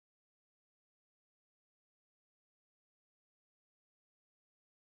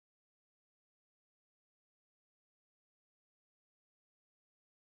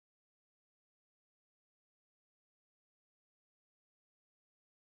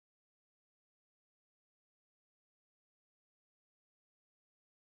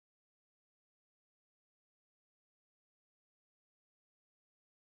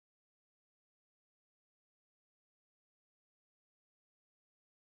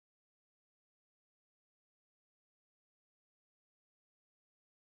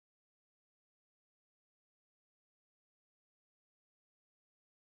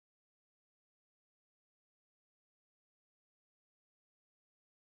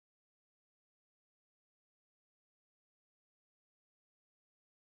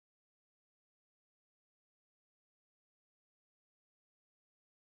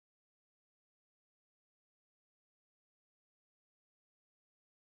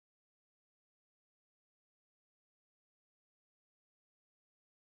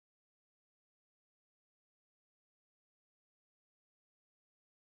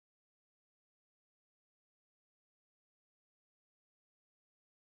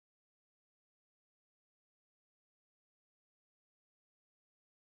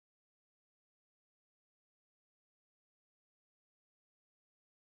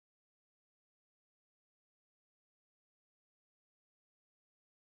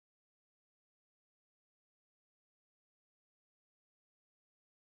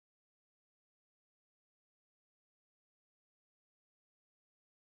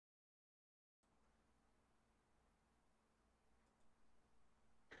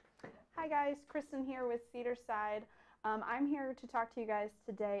Hi guys, Kristen here with Cedarside. I'm here to talk to you guys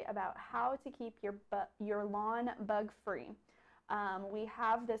today about how to keep your lawn bug-free. We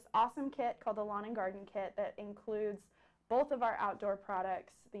have this awesome kit called the Lawn and Garden Kit that includes both of our outdoor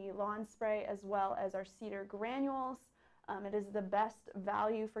products, the lawn spray as well as our cedar granules. It is the best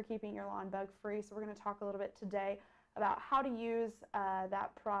value for keeping your lawn bug-free, so we're going to talk a little bit today about how to use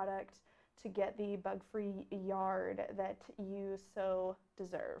that product to get the bug-free yard that you so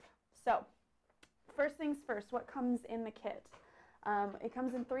deserve. So, first things first, what comes in the kit? It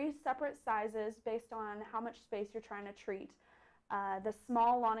comes in 3 separate sizes based on how much space you're trying to treat. The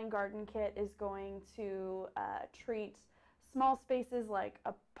small lawn and garden kit is going to treat small spaces like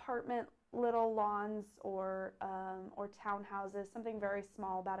apartment little lawns or townhouses, something very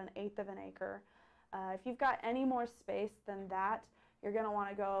small, about 1/8 of an acre. If you've got any more space than that, you're going to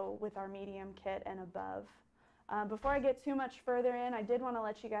want to go with our medium kit and above. Before I get too much further in, I did want to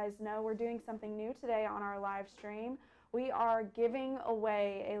let you guys know we're doing something new today on our live stream. We are giving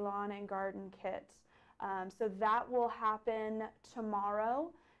away a lawn and garden kit. So that will happen tomorrow.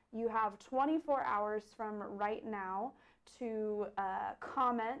 You have 24 hours from right now to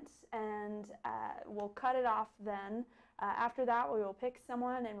comment, and we'll cut it off then. After that, we will pick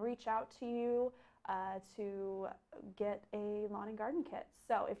someone and reach out to you to get a lawn and garden kit.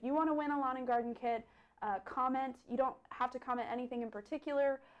 So if you want to win a lawn and garden kit, comment. You don't have to comment anything in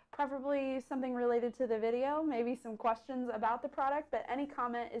particular, preferably something related to the video, maybe some questions about the product, but any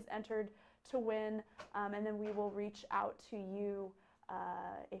comment is entered to win, and then we will reach out to you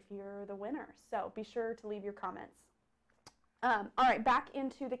if you're the winner. So be sure to leave your comments. All right, back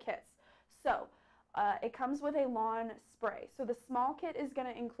into the kits. So it comes with a lawn spray. So the small kit is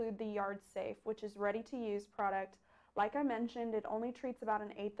going to include the Yard Safe, which is ready to use product. Like I mentioned, it only treats about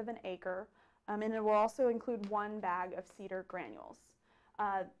 1/8 of an acre. And it will also include 1 bag of cedar granules.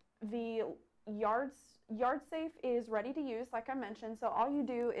 The Yard Safe is ready to use, like I mentioned, so all you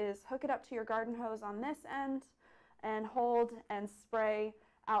do is hook it up to your garden hose on this end and hold and spray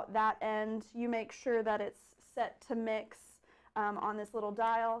out that end. You make sure that it's set to mix on this little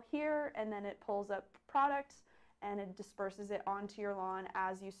dial here, and then it pulls up product and it disperses it onto your lawn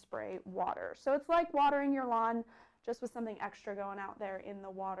as you spray water. So it's like watering your lawn, just with something extra going out there in the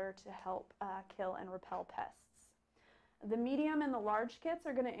water to help kill and repel pests. The medium and the large kits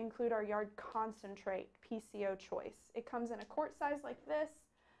are going to include our Yard Concentrate PCO Choice. It comes in a quart size like this,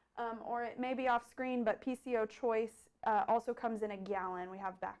 or it may be off screen, but PCO Choice also comes in a gallon we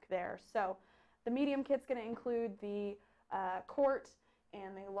have back there. So the medium kit's going to include the quart,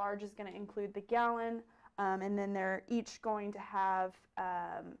 and the large is going to include the gallon. And then they're each going to have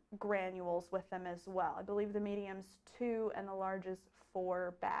granules with them as well. I believe the medium's 2 and the large is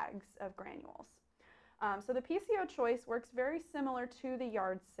 4 bags of granules. So the PCO Choice works very similar to the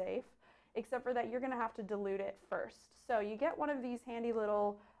Yard Safe, except for that you're going to have to dilute it first. So you get one of these handy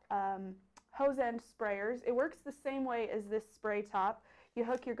little hose end sprayers. It works the same way as this spray top. You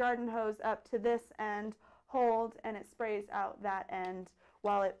hook your garden hose up to this end, hold, and it sprays out that end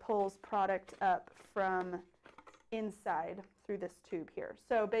while it pulls product up from inside through this tube here.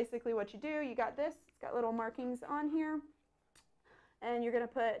 So basically what you do, you got this, it's got little markings on here, and you're going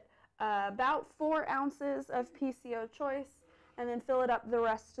to put about 4 ounces of PCO Choice, and then fill it up the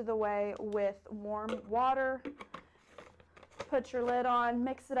rest of the way with warm water. Put your lid on,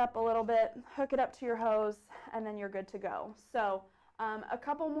 mix it up a little bit, hook it up to your hose, and then you're good to go. So a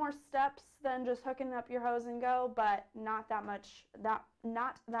couple more steps than just hooking up your hose and go, but not that much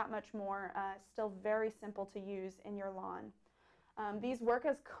more. Still very simple to use in your lawn. These work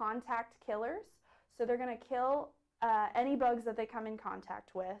as contact killers, so they're going to kill any bugs that they come in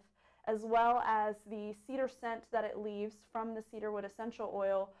contact with, as well as the cedar scent that it leaves from the cedarwood essential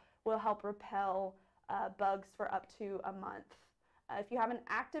oil will help repel bugs for up to a month. If you have an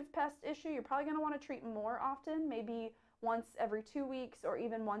active pest issue, you're probably going to want to treat more often, maybe once every 2 weeks or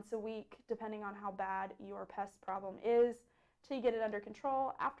even once a week, depending on how bad your pest problem is, till you get it under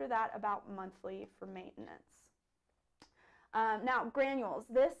control. After that, about monthly for maintenance. Now, granules.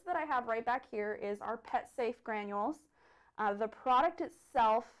 This that I have right back here is our Pet Safe granules. The product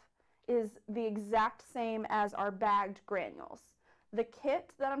itself is the exact same as our bagged granules. The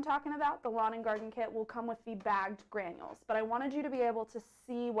kit that I'm talking about, the lawn and garden kit, will come with the bagged granules, but I wanted you to be able to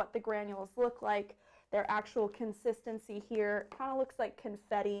see what the granules look like. Their actual consistency here kind of looks like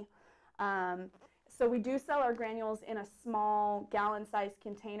confetti. So we do sell our granules in a small gallon-sized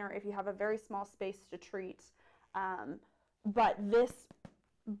container if you have a very small space to treat. But this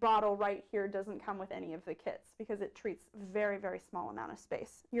bottle right here doesn't come with any of the kits because it treats very, very small amount of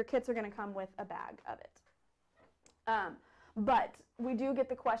space. Your kits are going to come with a bag of it. But we do get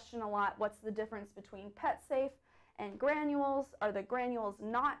the question a lot, what's the difference between pet safe and granules? Are the granules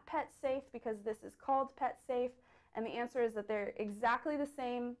not pet safe because this is called pet safe? And the answer is that they're exactly the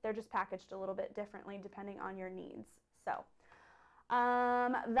same. They're just packaged a little bit differently depending on your needs. So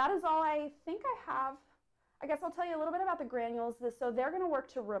that is all I think I have. I guess I'll tell you a little bit about the granules. So they're going to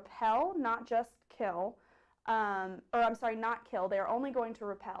work to repel, not just kill. Not kill. They're only going to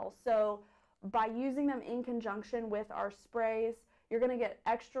repel. So by using them in conjunction with our sprays, you're going to get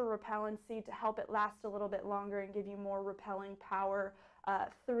extra repellency to help it last a little bit longer and give you more repelling power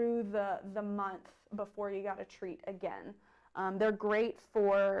through the month before you got to treat again. They're great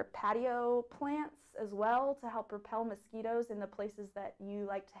for patio plants as well to help repel mosquitoes in the places that you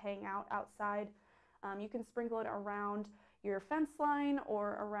like to hang out outside. You can sprinkle it around your fence line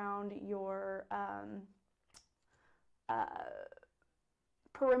or around your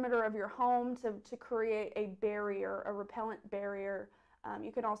perimeter of your home to create a barrier, a repellent barrier.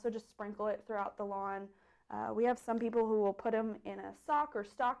 You can also just sprinkle it throughout the lawn. We have some people who will put them in a sock or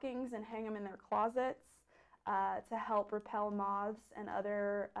stockings and hang them in their closets to help repel moths and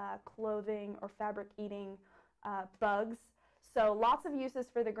other clothing or fabric-eating bugs. So lots of uses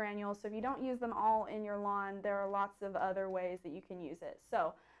for the granules. So if you don't use them all in your lawn, there are lots of other ways that you can use it.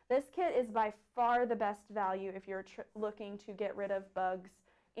 So this kit is by far the best value if you're looking to get rid of bugs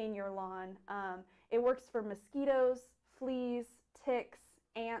in your lawn. It works for mosquitoes, fleas, ticks,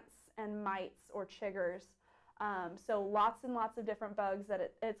 ants, and mites or chiggers. So lots and lots of different bugs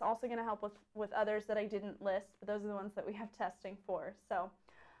that it's also going to help with others that I didn't list, but those are the ones that we have testing for. So,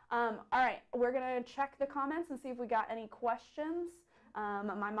 all right, we're going to check the comments and see if we got any questions.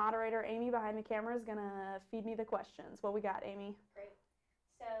 My moderator, Amy, behind the camera is going to feed me the questions. What we got, Amy? Great.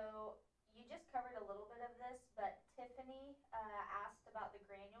 So you just covered a little bit of this, but Tiffany asked about the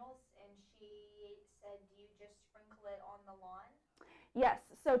granules, and she said, do you just sprinkle it on the lawn? Yes,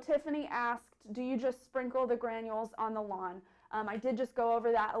 so Tiffany asked, do you just sprinkle the granules on the lawn? I did just go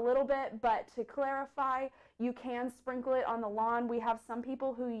over that a little bit, but to clarify, you can sprinkle it on the lawn. We have some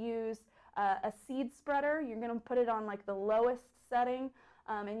people who use a seed spreader. You're going to put it on like the lowest setting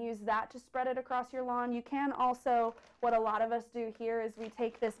and use that to spread it across your lawn. You can also, what a lot of us do here is we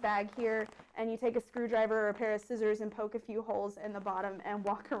take this bag here and you take a screwdriver or a pair of scissors and poke a few holes in the bottom and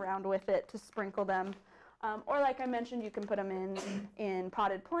walk around with it to sprinkle them. Or like I mentioned, you can put them in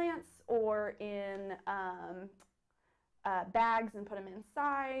potted plants or in bags and put them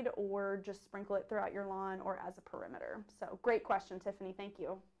inside, or just sprinkle it throughout your lawn or as a perimeter. So great question, Tiffany. Thank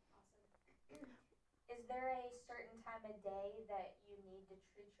you. Awesome. Is there a certain time of day that you need to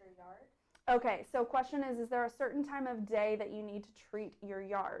treat your yard? Okay, so question is there a certain time of day that you need to treat your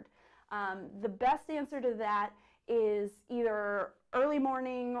yard? The best answer to that is either early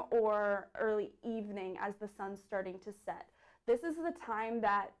morning or early evening as the sun's starting to set. This is the time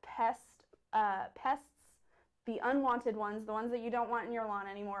that pests, the unwanted ones, the ones that you don't want in your lawn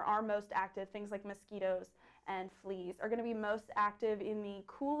anymore, are most active. Things like mosquitoes and fleas are going to be most active in the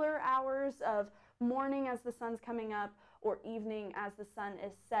cooler hours of morning as the sun's coming up or evening as the sun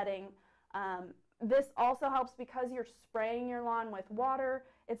is setting. This also helps because you're spraying your lawn with water.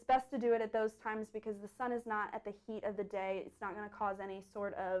 It's best to do it at those times because the sun is not at the heat of the day. It's not going to cause any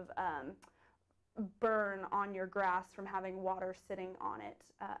sort of burn on your grass from having water sitting on it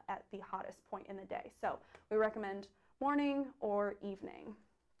at the hottest point in the day. So we recommend morning or evening.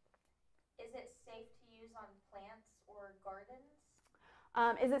 Is it safe to use on plants or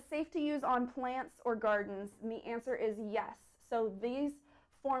gardens? Is it safe to use on plants or gardens? And the answer is yes. So these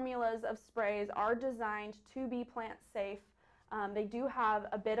formulas of sprays are designed to be plant safe. They do have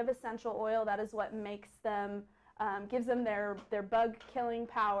a bit of essential oil. That is what makes them, gives them their bug killing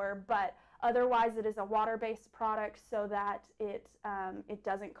power, but otherwise it is a water-based product so that it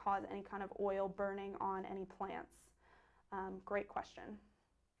doesn't cause any kind of oil burning on any plants. Great question.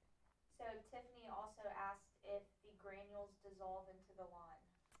 So Tiffany also asked if the granules dissolve into the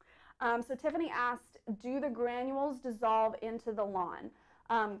lawn. So Tiffany asked, do the granules dissolve into the lawn?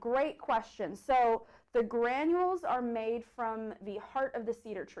 Great question. So the granules are made from the heart of the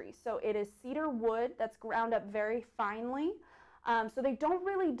cedar tree. So it is cedar wood that's ground up very finely. So they don't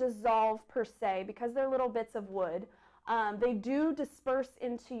really dissolve per se because they're little bits of wood. They do disperse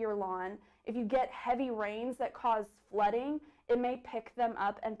into your lawn. If you get heavy rains that cause flooding, it may pick them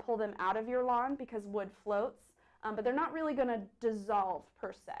up and pull them out of your lawn because wood floats. But they're not really going to dissolve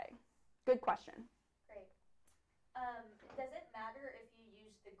per se. Good question. Great. Does it matter if you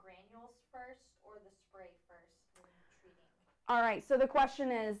use the granules first or the spray first when treating? All right, so the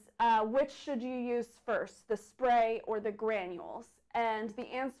question is, which should you use first, the spray or the granules? And the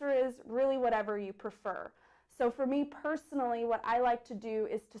answer is really whatever you prefer. So for me personally, what I like to do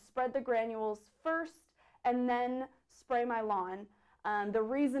is to spread the granules first and then spray my lawn. The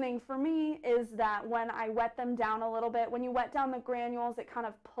reasoning for me is that when I wet them down a little bit, when you wet down the granules, it kind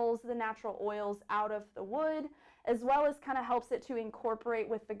of pulls the natural oils out of the wood, as well as kind of helps it to incorporate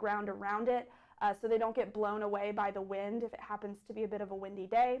with the ground around it, so they don't get blown away by the wind if it happens to be a bit of a windy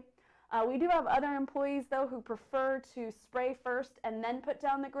day. We do have other employees though who prefer to spray first and then put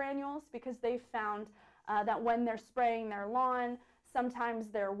down the granules, because they've found that when they're spraying their lawn, sometimes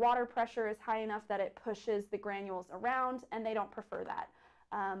their water pressure is high enough that it pushes the granules around, and they don't prefer that.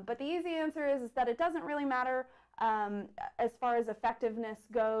 But the easy answer is that it doesn't really matter as far as effectiveness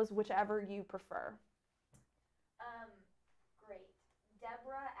goes, whichever you prefer. Great.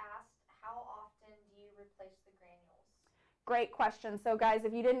 Deborah asked, how often do you replace the granules? Great question. So guys,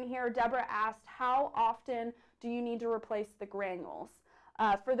 if you didn't hear, Deborah asked, how often do you need to replace the granules?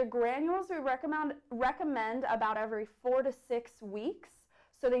 For the granules, we recommend about every 4 to 6 weeks.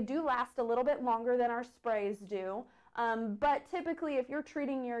 So they do last a little bit longer than our sprays do. But typically, if you're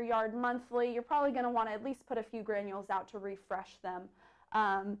treating your yard monthly, you're probably going to want to at least put a few granules out to refresh them.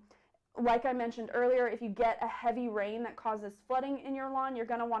 Like I mentioned earlier, if you get a heavy rain that causes flooding in your lawn, you're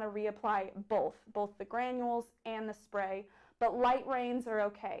going to want to reapply both the granules and the spray. But light rains are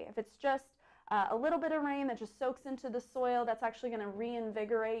okay. If it's just a little bit of rain that just soaks into the soil, that's actually going to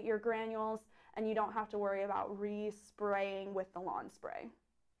reinvigorate your granules, and you don't have to worry about re-spraying with the lawn spray.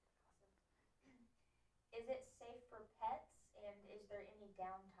 Is it safe for pets, and is there any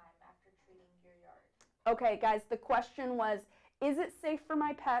downtime after treating your yard? Okay, guys, the question was, is it safe for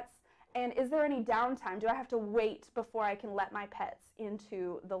my pets, and is there any downtime? Do I have to wait before I can let my pets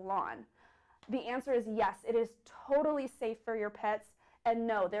into the lawn? The answer is yes, it is totally safe for your pets, and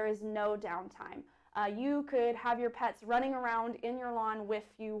no, there is no downtime. You could have your pets running around in your lawn with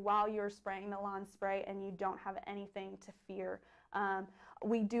you while you're spraying the lawn spray, and you don't have anything to fear.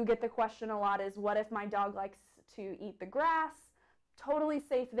 We do get the question a lot is, what if my dog likes to eat the grass? Totally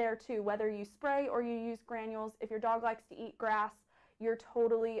safe there too, whether you spray or you use granules. If your dog likes to eat grass, you're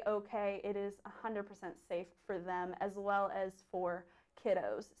totally okay. It is 100% safe for them as well as for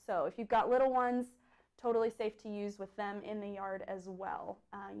kiddos. So if you've got little ones, totally safe to use with them in the yard as well.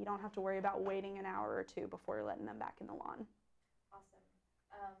 You don't have to worry about waiting an hour or two before you're letting them back in the lawn.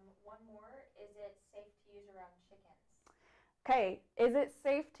 Awesome. One more, is it safe to use around chickens? Okay, is it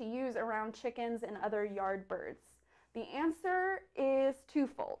safe to use around chickens and other yard birds? The answer is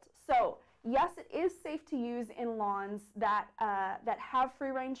twofold. So yes, it is safe to use in lawns that have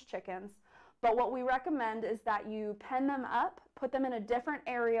free-range chickens, but what we recommend is that you pen them up, put them in a different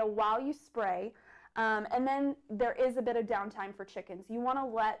area while you spray, and then there is a bit of downtime for chickens. You want to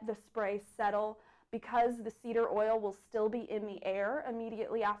let the spray settle, because the cedar oil will still be in the air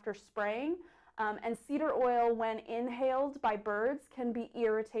immediately after spraying, and cedar oil, when inhaled by birds, can be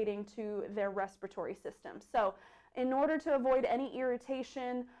irritating to their respiratory system. So in order to avoid any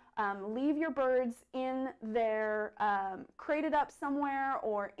irritation, leave your birds in their crated up somewhere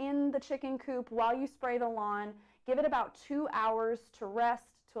or in the chicken coop while you spray the lawn. Give it about 2 hours to rest,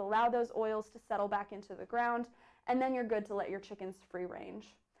 to allow those oils to settle back into the ground, and then you're good to let your chickens free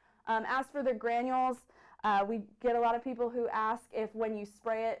range. As for the granules, we get a lot of people who ask if when you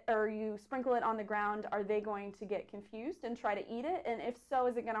spray it or you sprinkle it on the ground, are they going to get confused and try to eat it? And if so,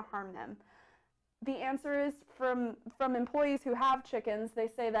 is it going to harm them? The answer is, from employees who have chickens, they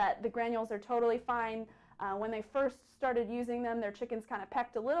say that the granules are totally fine. When they first started using them, their chickens kind of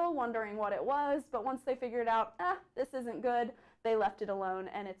pecked a little, wondering what it was, but once they figured out, this isn't good, they left it alone,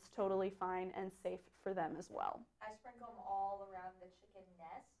 and it's totally fine and safe for them as well. I sprinkle them all around the chicken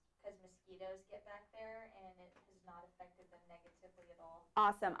nest because mosquitoes get back there, and it has not affected them negatively at all.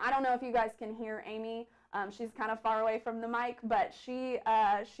 Awesome. I don't know if you guys can hear Amy. She's kind of far away from the mic, but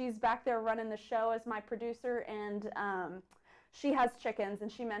she's back there running the show as my producer, and she has chickens,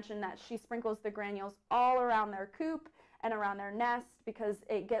 and she mentioned that she sprinkles the granules all around their coop and around their nest because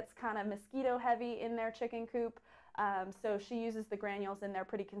it gets kind of mosquito heavy in their chicken coop. So she uses the granules in there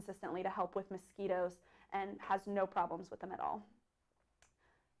pretty consistently to help with mosquitoes and has no problems with them at all.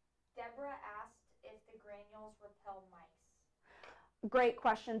 Deborah asked if the granules repel mice. Great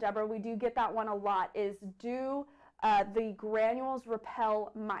question, Deborah. We do get that one a lot, is do the granules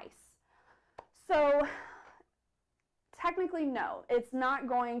repel mice? So technically, no. It's not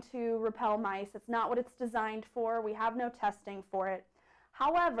going to repel mice. It's not what it's designed for. We have no testing for it.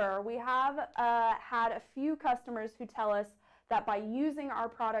 However, we have had a few customers who tell us that by using our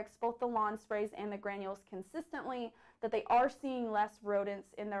products, both the lawn sprays and the granules consistently, that they are seeing less rodents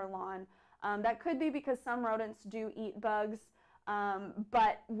in their lawn. That could be because some rodents do eat bugs.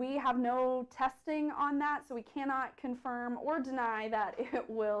 but we have no testing on that, so we cannot confirm or deny that it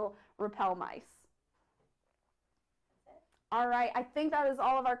will repel mice. All right, I think that is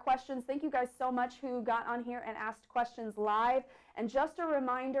all of our questions. Thank you guys so much who got on here and asked questions live. And just a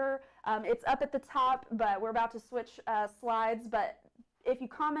reminder, it's up at the top, but we're about to switch slides. But if you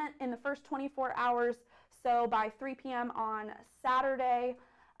comment in the first 24 hours, so by 3 p.m. on Saturday,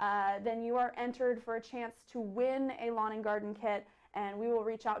 then you are entered for a chance to win a lawn and garden kit. And we will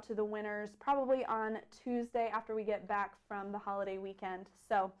reach out to the winners probably on Tuesday after we get back from the holiday weekend.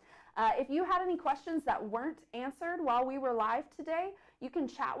 So if you had any questions that weren't answered while we were live today, you can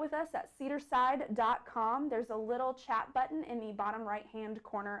chat with us at cedarside.com. There's a little chat button in the bottom right-hand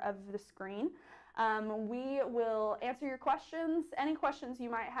corner of the screen. We will answer your questions, any questions you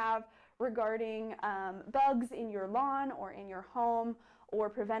might have regarding bugs in your lawn or in your home, or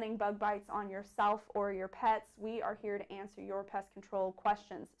preventing bug bites on yourself or your pets. We are here to answer your pest control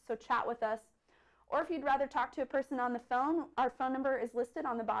questions. So chat with us. Or if you'd rather talk to a person on the phone, our phone number is listed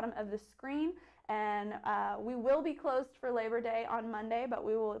on the bottom of the screen. And we will be closed for Labor Day on Monday, but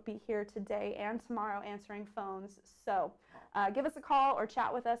we will be here today and tomorrow answering phones. So give us a call or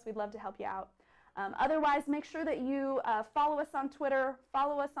chat with us. We'd love to help you out. Otherwise, make sure that you follow us on Twitter,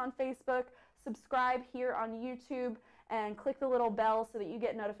 follow us on Facebook, subscribe here on YouTube, and click the little bell so that you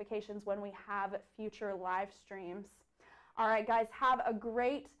get notifications when we have future live streams. All right, guys, have a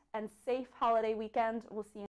great and safe holiday weekend. We'll see you.